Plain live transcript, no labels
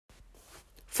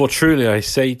For truly I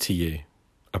say to you,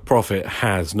 a prophet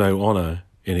has no honour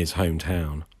in his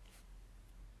hometown.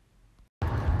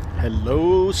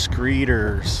 Hello,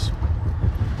 Screeders.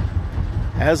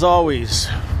 As always,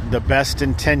 the best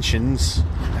intentions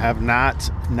have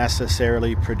not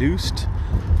necessarily produced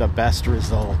the best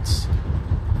results.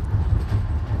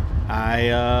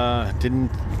 I didn't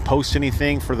post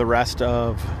anything for the rest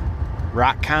of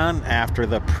RockCon after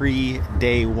the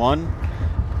pre-day one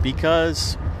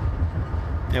because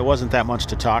it wasn't that much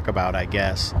to talk about, I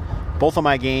guess. Both of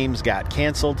my games got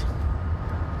canceled,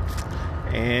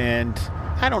 and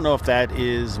I don't know if that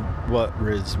is what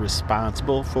is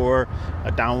responsible for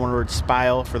a downward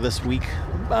spiral for this week.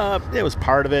 It was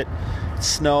part of it.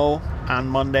 Snow on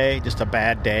Monday, just a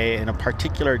bad day, and a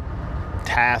particular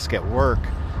task at work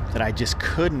that I just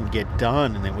couldn't get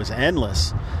done, and it was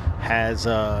endless, has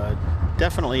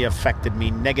definitely affected me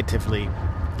negatively.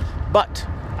 But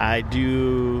I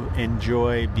do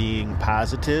enjoy being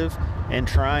positive, and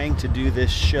trying to do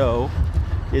this show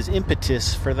is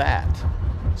impetus for that.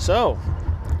 So,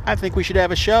 I think we should have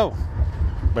a show,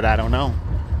 but I don't know.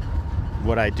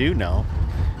 What I do know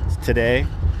is today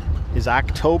is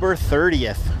October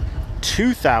 30th,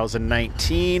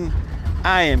 2019.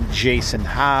 I am Jason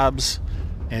Hobbs,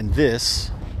 and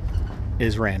this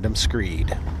is Random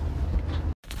Screed.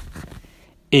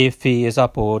 If he is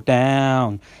up or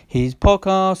down, his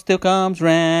podcast still comes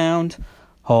round.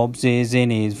 Hobbs is in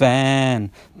his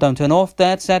van, don't turn off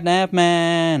that sat-nav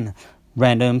man.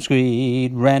 Random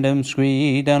Screed,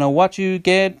 don't know what you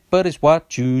get, but it's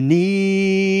what you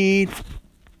need.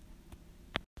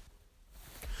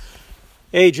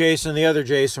 Hey Jason, the other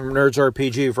Jason from Nerds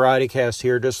RPG Variety Cast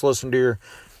here. Just listen to your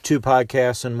 2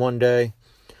 podcasts in one day.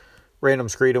 Random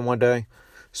Screed in one day.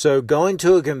 So going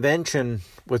to a convention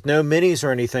with no minis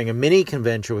or anything, a mini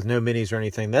convention with no minis or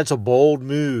anything, that's a bold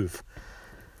move.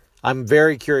 I'm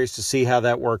very curious to see how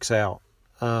that works out.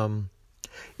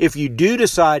 If you do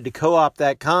decide to co-op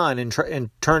that con and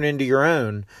turn into your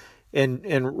own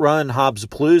and run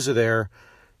Hobbs-a-Palooza there,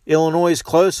 Illinois is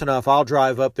close enough. I'll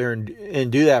drive up there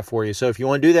and do that for you. So if you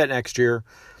want to do that next year,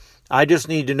 I just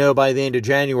need to know by the end of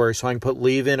January so I can put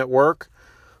leave in at work.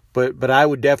 But I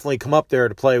would definitely come up there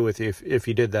to play with you if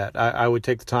you did that. I would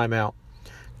take the time out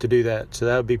to do that. So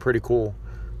that would be pretty cool.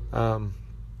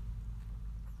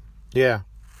 Yeah,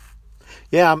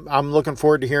 I'm looking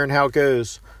forward to hearing how it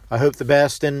goes. I hope the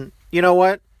best. And you know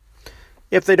what?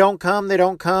 If they don't come, they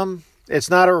don't come. It's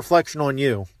not a reflection on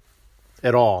you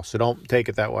at all. So don't take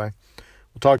it that way.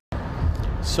 We'll talk.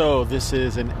 So this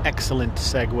is an excellent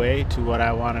segue to what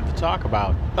I wanted to talk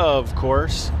about, of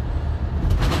course.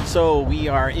 So we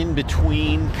are in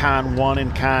between Con 1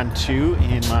 and Con 2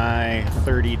 in my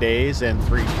 30 days and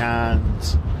 3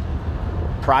 cons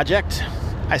project.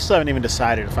 I still haven't even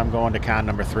decided if I'm going to Con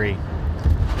number 3.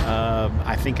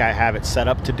 I think I have it set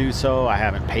up to do so. I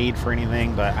haven't paid for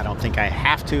anything, but I don't think I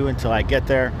have to until I get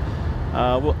there.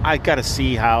 Well, I got to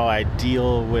see how I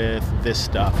deal with this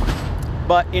stuff.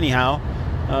 But anyhow,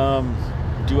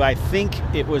 do I think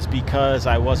it was because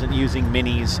I wasn't using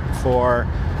minis for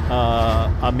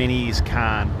a minis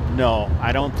con? No,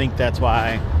 I don't think that's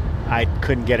why I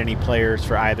couldn't get any players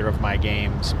for either of my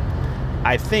games.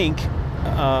 I think,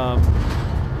 well,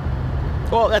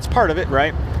 that's part of it,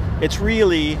 right? It's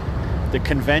really the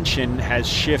convention has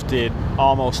shifted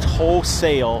almost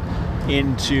wholesale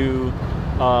into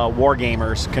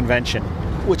Wargamers convention,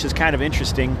 which is kind of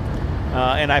interesting.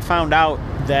 And I found out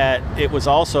that it was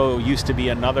also used to be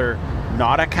another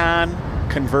Nauticon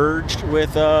converged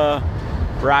with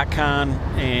RockCon,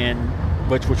 and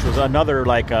which was another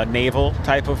like a naval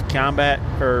type of combat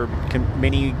or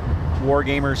mini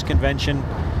Wargamers convention.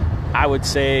 I would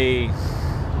say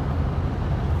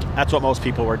that's what most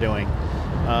people were doing.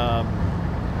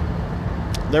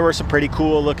 There were some pretty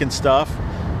cool looking stuff.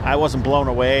 I wasn't blown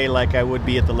away like I would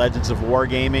be at the Legends of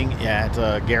Wargaming at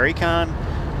GaryCon,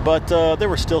 but there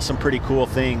were still some pretty cool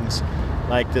things.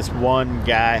 Like this one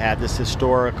guy had this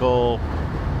historical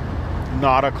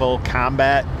nautical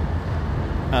combat.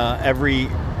 Every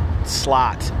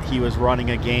slot he was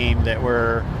running a game that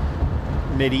were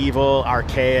medieval,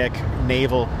 archaic,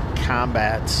 naval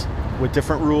combats with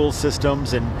different rule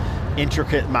systems and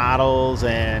intricate models,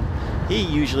 and he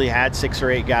usually had 6 or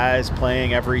 8 guys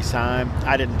playing every time.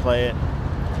 I didn't play it.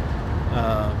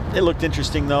 It looked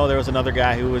interesting though. There was another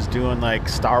guy who was doing like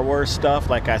Star Wars stuff.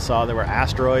 Like I saw there were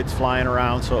asteroids flying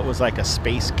around, so it was like a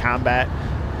space combat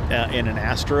in an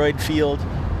asteroid field,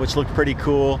 which looked pretty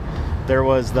cool. There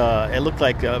was it looked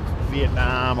like a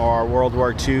Vietnam or World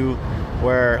War II,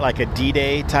 where like a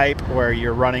D-Day type, where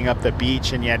you're running up the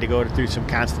beach and you had to go through some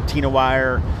concertina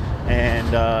wire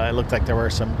and it looked like there were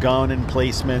some gun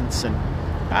emplacements, and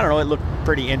I don't know, it looked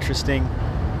pretty interesting.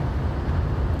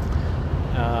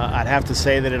 I'd have to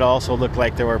say that it also looked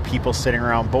like there were people sitting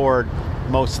around bored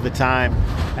most of the time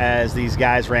as these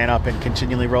guys ran up and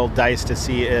continually rolled dice to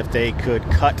see if they could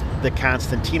cut the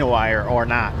concertina wire or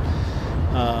not.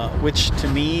 Which to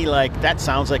me, like, that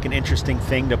sounds like an interesting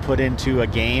thing to put into a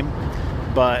game,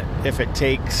 but if it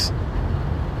takes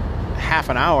half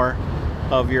an hour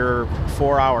of your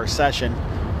 4-hour session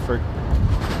for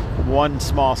one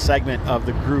small segment of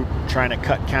the group trying to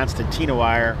cut concertina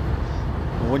wire,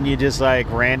 wouldn't you just like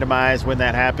randomize when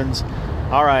that happens?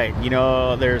 All right,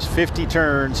 there's 50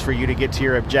 turns for you to get to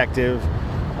your objective,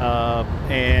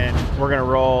 and we're going to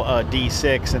roll a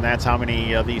d6, and that's how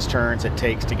many of these turns it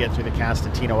takes to get through the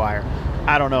concertina wire.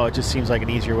 I don't know, it just seems like an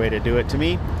easier way to do it to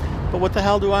me. But what the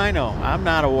hell do I know? I'm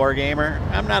not a war gamer.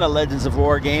 I'm not a Legends of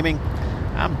War gaming.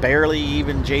 I'm barely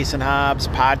even Jason Hobbs,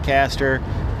 podcaster,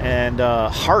 and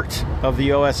heart of the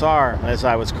OSR, as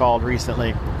I was called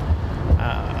recently.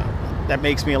 That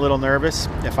makes me a little nervous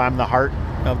if I'm the heart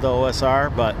of the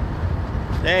OSR, but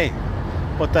hey,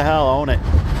 what the hell, own it.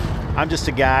 I'm just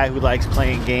a guy who likes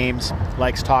playing games,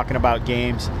 likes talking about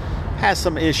games, has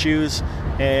some issues,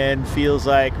 and feels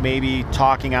like maybe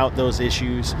talking out those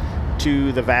issues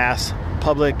to the vast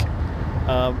public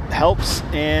helps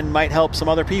and might help some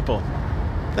other people.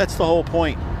 That's the whole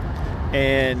point.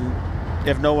 And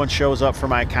if no one shows up for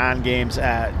my con games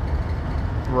at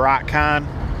RockCon,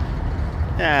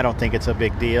 I don't think it's a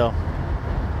big deal.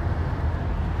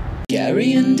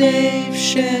 Gary and Dave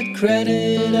shared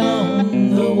credit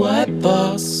on the white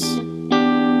box,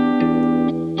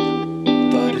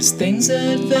 but as things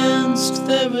advanced,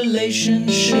 their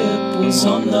relationship was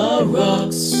on the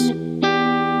rocks.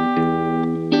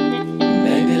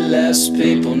 Maybe less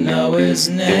people know his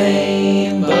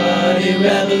name, but he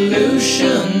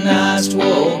revolutionized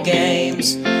war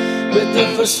games with the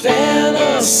first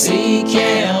fantasy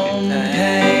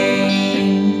campaign.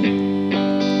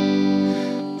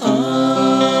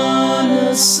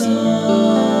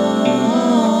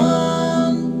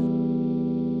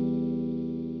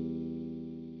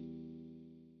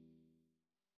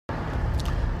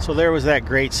 So there was that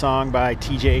great song by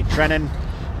TJ Trennan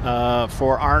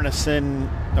for Arneson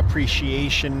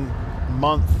Appreciation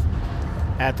Month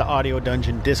at the Audio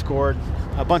Dungeon Discord.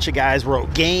 A bunch of guys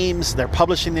wrote games. They're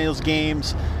publishing those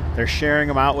games. They're sharing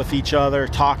them out with each other,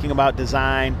 talking about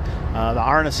design the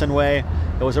Arneson way.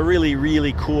 It was a really,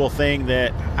 really cool thing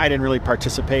that I didn't really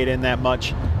participate in that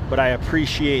much, but I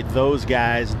appreciate those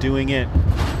guys doing it.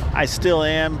 I still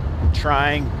am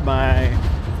trying my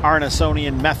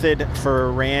Arnesonian method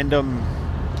for random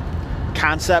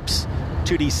concepts.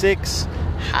 2d6.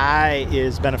 High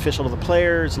is beneficial to the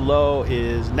players, low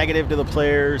is negative to the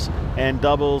players, and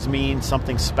doubles mean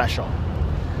something special.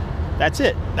 That's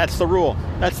it. That's the rule.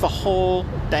 That's the whole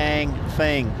dang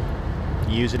thing.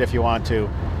 Use it if you want to.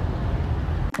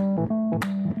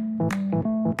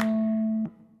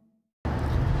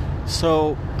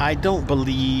 So I don't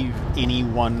believe any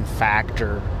one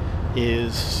factor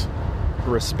is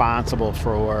responsible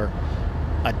for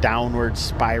a downward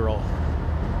spiral,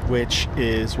 which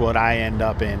is what I end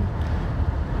up in.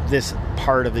 This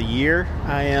part of the year,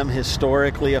 I am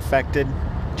historically affected,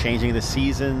 changing the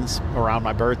seasons around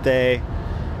my birthday.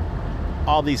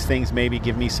 All these things maybe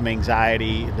give me some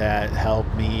anxiety that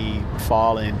help me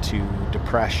fall into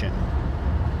depression.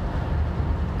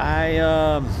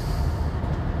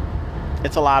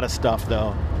 It's a lot of stuff,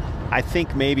 though. I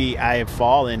think maybe I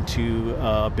fall into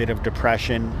a bit of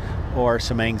depression or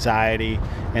some anxiety,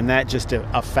 and that just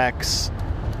affects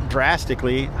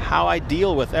drastically how I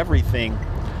deal with everything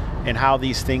and how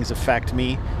these things affect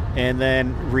me, and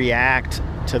then react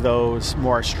to those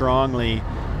more strongly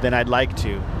than I'd like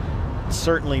to.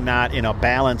 Certainly not in a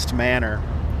balanced manner.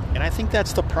 And I think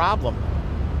that's the problem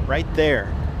right there.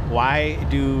 Why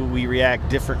do we react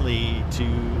differently to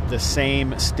the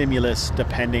same stimulus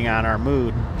depending on our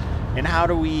mood? And how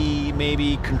do we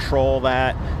maybe control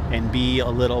that and be a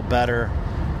little better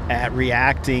at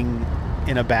reacting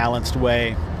in a balanced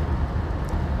way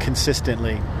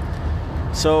consistently?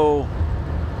 So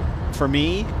for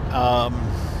me,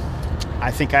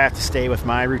 I think I have to stay with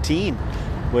my routine,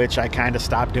 which I kind of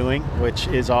stopped doing, which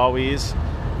is always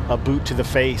a boot to the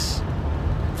face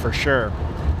for sure.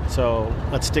 So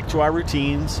let's stick to our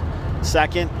routines.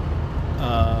 Second,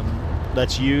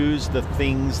 let's use the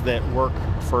things that work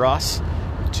for us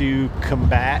to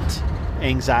combat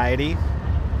anxiety.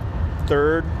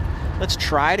 Third, let's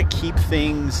try to keep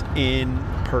things in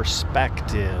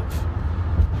perspective.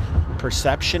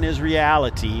 Perception is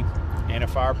reality, and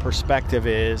if our perspective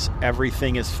is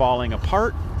everything is falling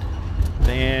apart,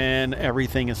 then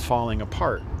everything is falling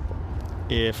apart.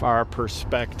 If our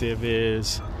perspective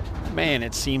is, man,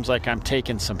 it seems like I'm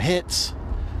taking some hits,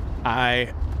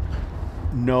 I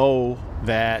know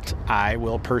that I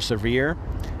will persevere,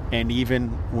 and even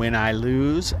when I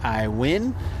lose, I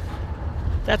win.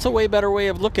 That's a way better way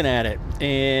of looking at it,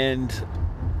 and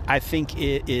I think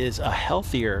it is a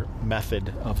healthier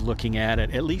method of looking at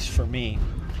it, at least for me.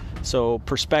 So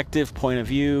perspective, point of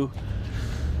view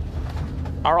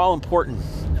are all important.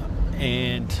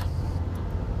 And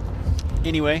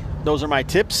anyway, those are my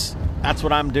tips. That's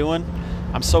what I'm doing.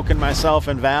 I'm soaking myself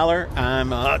in valor.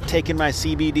 I'm taking my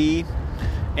CBD,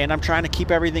 and I'm trying to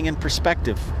keep everything in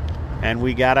perspective. And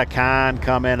we got a con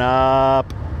coming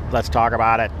up. Let's talk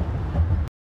about it.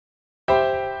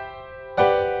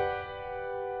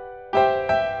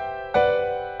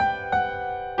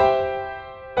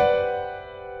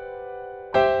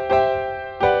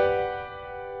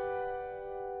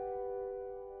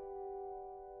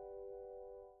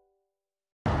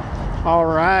 All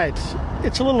right,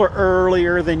 it's a little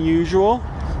earlier than usual,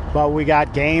 but we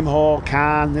got Game Hole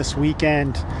Con this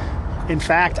weekend. In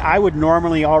fact, I would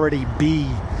normally already be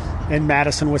in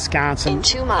Madison, Wisconsin. In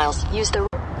 2 miles, use the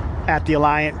at the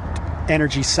Alliant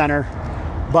Energy Center,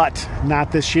 but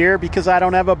not this year because I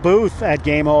don't have a booth at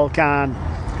Game Hole Con.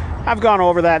 I've gone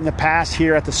over that in the past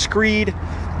here at the Screed,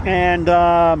 and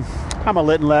I'm a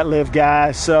lit and let live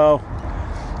guy, so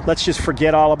let's just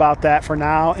forget all about that for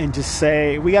now and just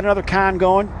say we got another con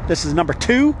going. This is number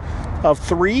 2 of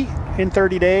 3 in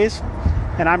 30 days,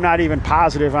 and I'm not even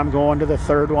positive I'm going to the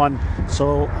third one.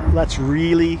 So let's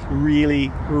really,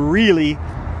 really, really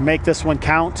make this one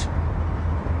count.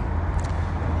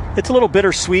 It's a little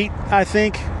bittersweet, I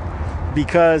think,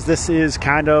 because this is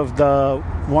kind of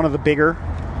one of the bigger,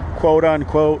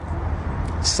 quote-unquote,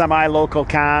 semi-local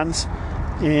cons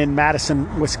in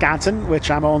Madison, Wisconsin,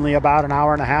 which I'm only about an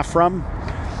hour and a half from.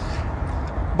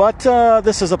 But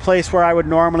this is a place where I would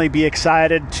normally be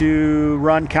excited to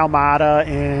run Kalmata,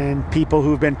 and people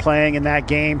who've been playing in that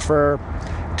game for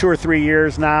 2 or 3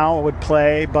 years now would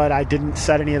play, but I didn't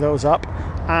set any of those up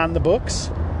on the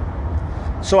books.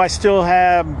 So I still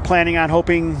am planning on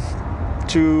hoping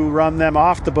to run them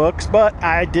off the books, but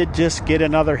I did just get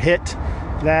another hit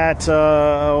that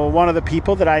one of the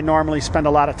people that I normally spend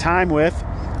a lot of time with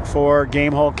for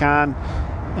Game Hole Con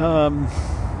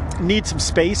needs some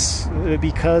space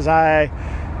because I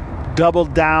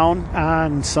doubled down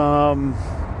on some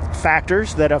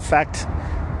factors that affect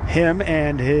him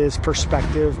and his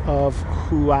perspective of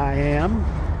who I am.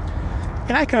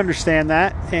 And I can understand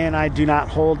that, and I do not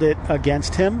hold it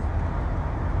against him.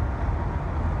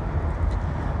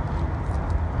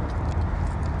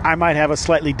 I might have a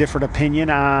slightly different opinion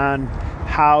on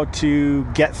how to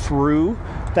get through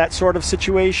that sort of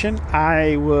situation.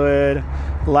 I would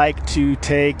like to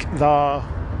take the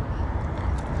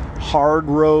hard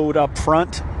road up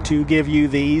front to give you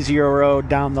the easier road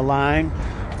down the line,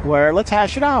 where let's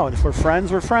hash it out. If we're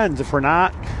friends, we're friends. If we're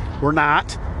not, we're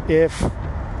not. If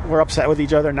we're upset with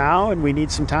each other now and we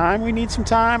need some time, we need some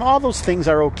time. All those things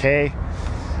are okay.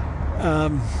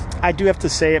 I do have to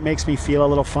say it makes me feel a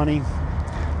little funny.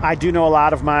 I do know a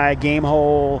lot of my Game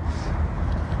Hole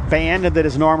band that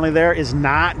is normally there is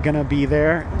not going to be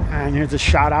there. And here's a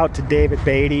shout out to David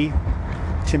Beatty,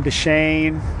 Tim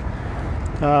DeShane,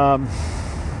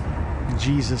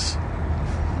 Jesus,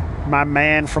 my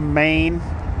man from Maine,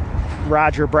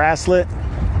 Roger Braslett.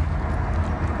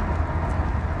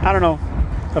 I don't know,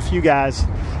 a few guys.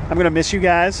 I'm going to miss you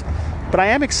guys, but I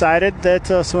am excited that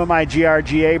some of my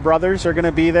GRGA brothers are going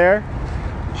to be there.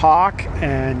 Hawk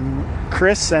and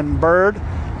Chris and Bird,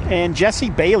 and Jesse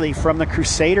Bailey from the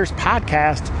Crusaders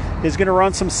podcast is going to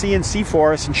run some CNC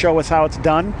for us and show us how it's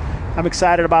done. I'm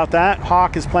excited about that.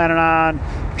 Hawk is planning on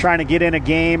trying to get in a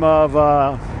game of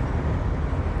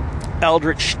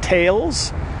Eldritch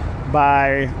Tales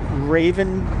by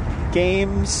Raven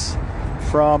Games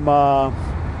from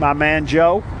my man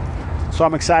Joe. So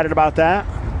I'm excited about that.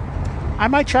 I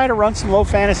might try to run some low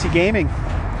fantasy gaming.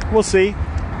 We'll see.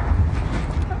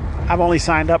 I've only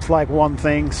signed up for like one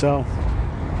thing, so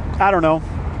I don't know.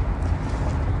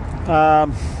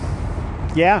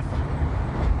 Yeah,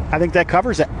 I think that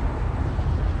covers it.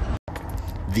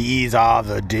 These are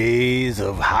the days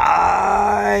of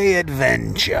high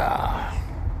adventure.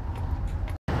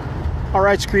 All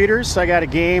right, Screeters, I got a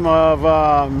game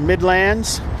of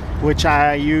Midlands, which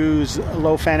I use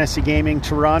low fantasy gaming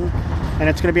to run, and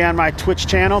it's going to be on my Twitch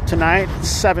channel tonight,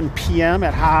 7 p.m.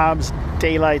 at Hobbs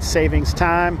Daylight Savings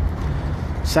Time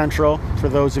Central, for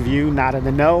those of you not in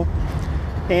the know.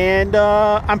 And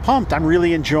I'm pumped. I'm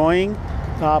really enjoying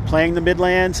playing the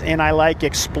Midlands, and I like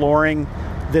exploring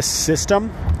this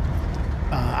system.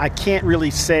 I can't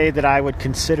really say that I would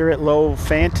consider it low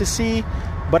fantasy,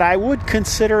 but I would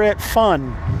consider it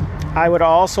fun. I would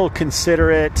also consider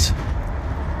it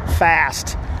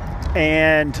fast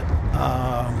and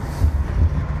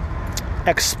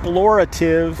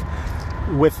explorative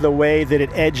with the way that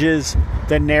it edges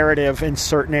the narrative in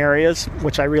certain areas,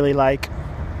 which I really like.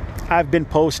 I've been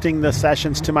posting the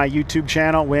sessions to my YouTube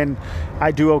channel when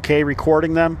I do okay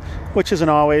recording them, which isn't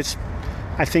always.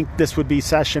 I think this would be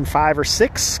session 5 or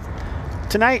 6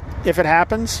 tonight if it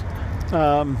happens.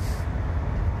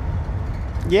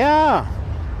 Yeah.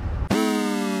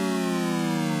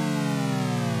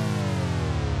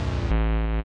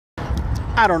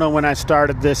 I don't know when I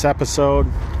started this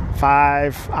episode,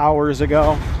 5 hours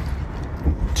ago.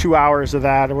 2 hours of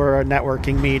that were a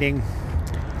networking meeting.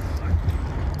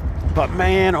 But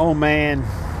man, oh man,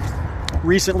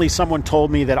 recently someone told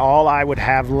me that all I would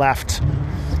have left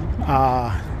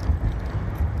are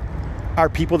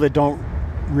people that don't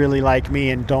really like me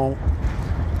and don't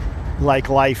like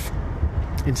life.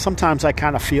 And sometimes I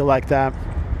kind of feel like that.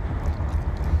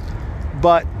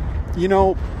 But, you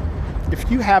know, if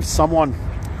you have someone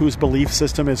whose belief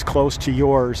system is close to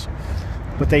yours,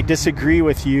 but they disagree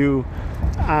with you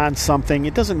on something,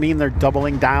 it doesn't mean they're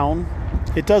doubling down.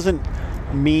 It doesn't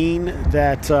mean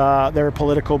that their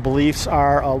political beliefs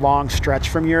are a long stretch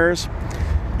from yours.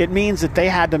 It means that they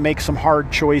had to make some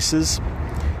hard choices,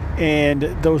 and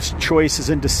those choices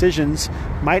and decisions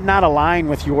might not align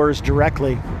with yours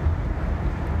directly.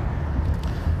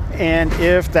 And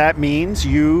if that means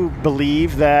you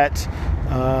believe that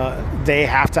they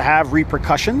have to have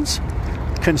repercussions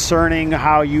concerning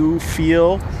how you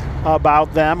feel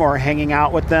about them, or hanging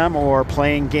out with them, or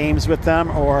playing games with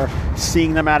them, or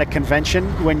seeing them at a convention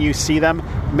when you see them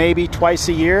maybe twice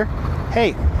a year,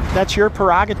 hey, that's your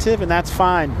prerogative and that's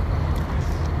fine.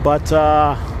 But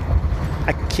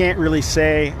I can't really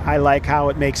say I like how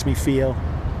it makes me feel.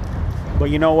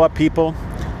 But you know what, people?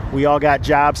 We all got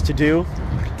jobs to do.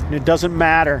 And it doesn't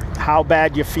matter how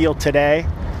bad you feel today.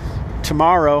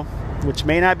 Tomorrow, which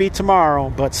may not be tomorrow,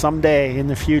 but someday in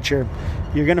the future,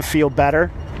 you're going to feel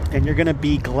better. And you're going to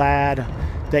be glad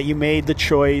that you made the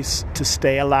choice to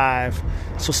stay alive.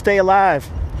 So stay alive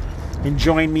and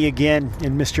join me again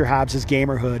in Mr. Hobbs'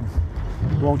 Gamerhood.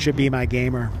 Won't you be my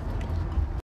gamer?